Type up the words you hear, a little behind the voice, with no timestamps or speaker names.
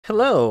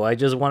Hello, I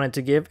just wanted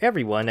to give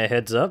everyone a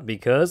heads up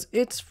because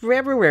it's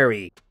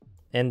February.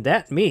 And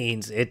that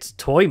means it's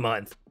Toy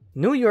Month.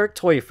 New York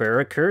Toy Fair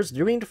occurs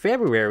during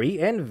February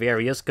and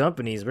various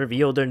companies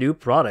reveal their new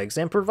products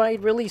and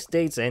provide release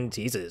dates and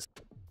teases.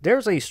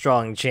 There's a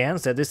strong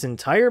chance that this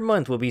entire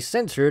month will be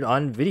centered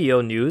on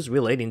video news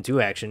relating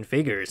to action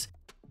figures.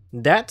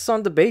 That's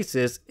on the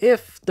basis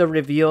if the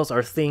reveals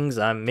are things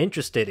I'm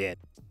interested in.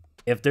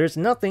 If there's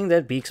nothing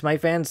that piques my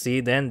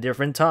fancy, then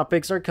different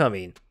topics are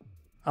coming.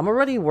 I'm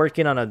already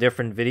working on a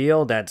different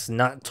video that's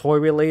not toy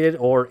related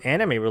or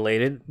anime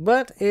related,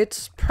 but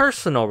it's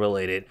personal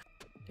related.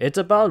 It's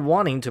about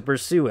wanting to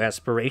pursue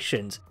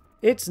aspirations.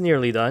 It's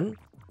nearly done.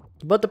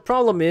 But the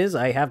problem is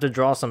I have to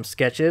draw some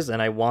sketches and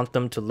I want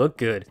them to look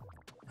good.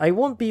 I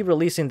won't be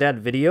releasing that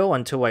video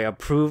until I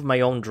approve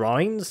my own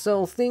drawings,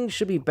 so things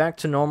should be back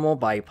to normal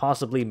by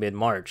possibly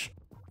mid-March.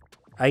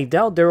 I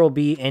doubt there will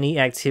be any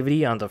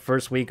activity on the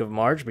first week of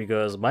March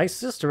because my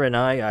sister and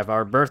I have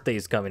our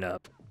birthdays coming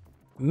up.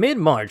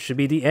 Mid-March should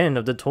be the end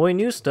of the toy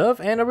news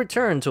stuff and a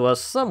return to a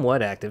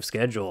somewhat active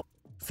schedule.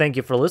 Thank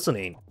you for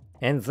listening,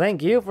 and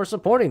thank you for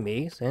supporting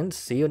me, and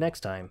see you next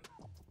time.